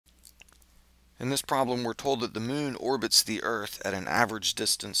In this problem, we're told that the moon orbits the Earth at an average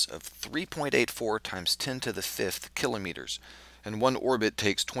distance of 3.84 times 10 to the 5th kilometers, and one orbit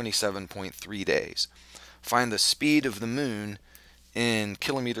takes 27.3 days. Find the speed of the moon in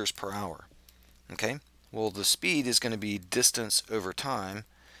kilometers per hour. Okay, well, the speed is going to be distance over time,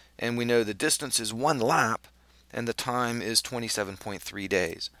 and we know the distance is one lap, and the time is 27.3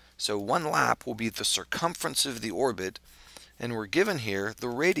 days. So one lap will be the circumference of the orbit, and we're given here the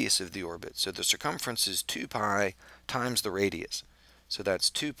radius of the orbit. So the circumference is 2 pi times the radius. So that's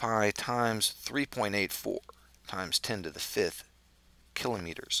 2 pi times 3.84 times 10 to the 5th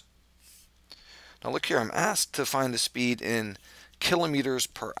kilometers. Now look here, I'm asked to find the speed in kilometers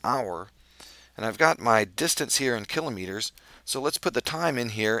per hour, and I've got my distance here in kilometers, so let's put the time in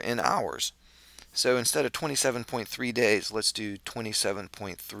here in hours. So instead of 27.3 days, let's do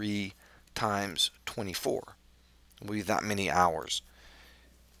 27.3 times 24. Will be that many hours.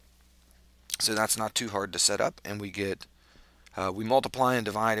 So that's not too hard to set up, and we get we multiply and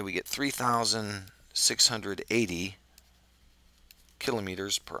divide, and we get 3,680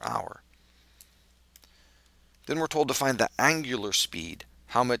 kilometers per hour. Then we're told to find the angular speed,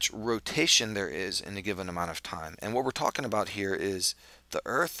 how much rotation there is in a given amount of time. And what we're talking about here is the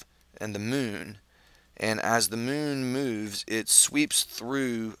Earth and the moon, and as the moon moves, it sweeps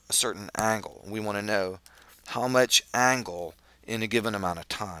through a certain angle. We want to know how much angle in a given amount of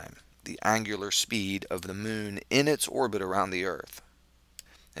time, the angular speed of the moon in its orbit around the Earth.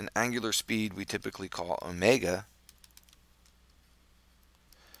 An angular speed we typically call omega,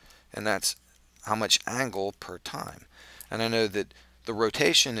 and that's how much angle per time. And I know that the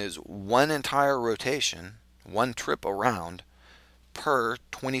rotation is one entire rotation, one trip around, per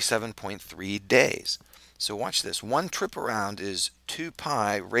 27.3 days. So watch this. One trip around is 2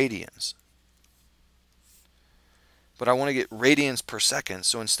 pi radians. But I want to get radians per second,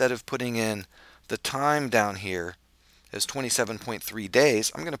 so instead of putting in the time down here as 27.3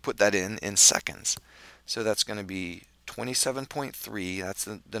 days, I'm going to put that in seconds. So that's going to be 27.3, that's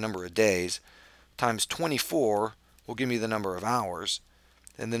the number of days, times 24 will give me the number of hours,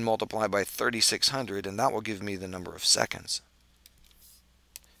 and then multiply by 3,600, and that will give me the number of seconds.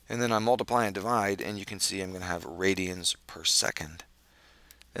 And then I multiply and divide, and you can see I'm going to have radians per second.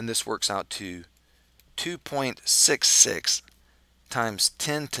 And this works out to 2.66 times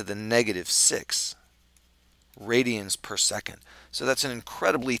 10 to the negative 6 radians per second. So that's an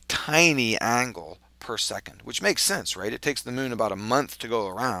incredibly tiny angle per second, which makes sense, right? It takes the moon about a month to go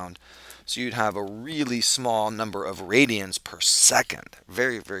around, so you'd have a really small number of radians per second.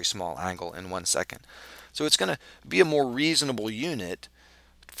 Very, very small angle in 1 second. So it's going to be a more reasonable unit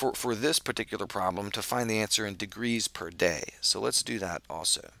for this particular problem to find the answer in degrees per day. So let's do that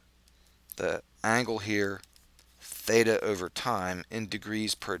also. The angle here, theta over time, in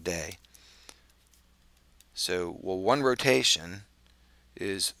degrees per day. So, well, one rotation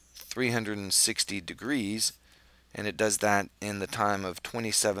is 360 degrees, and it does that in the time of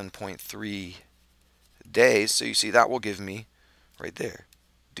 27.3 days. So you see that will give me, right there,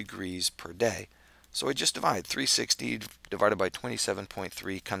 degrees per day. So I just divide 360 divided by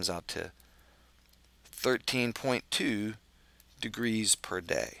 27.3 comes out to 13.2 degrees per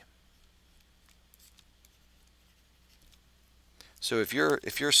day. So if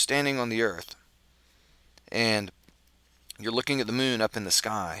you're standing on the Earth and you're looking at the moon up in the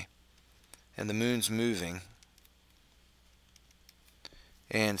sky, and the moon's moving,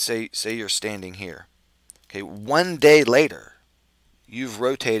 and say you're standing here. Okay, 1 day later, you've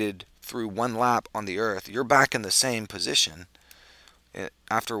rotated through one lap on the Earth. You're back in the same position.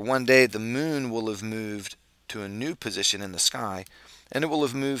 After 1 day, the moon will have moved to a new position in the sky, and it will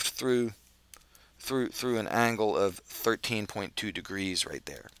have moved through an angle of 13.2 degrees right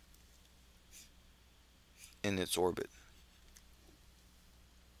there in its orbit.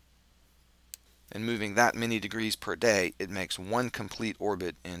 And moving that many degrees per day, it makes one complete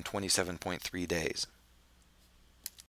orbit in 27.3 days.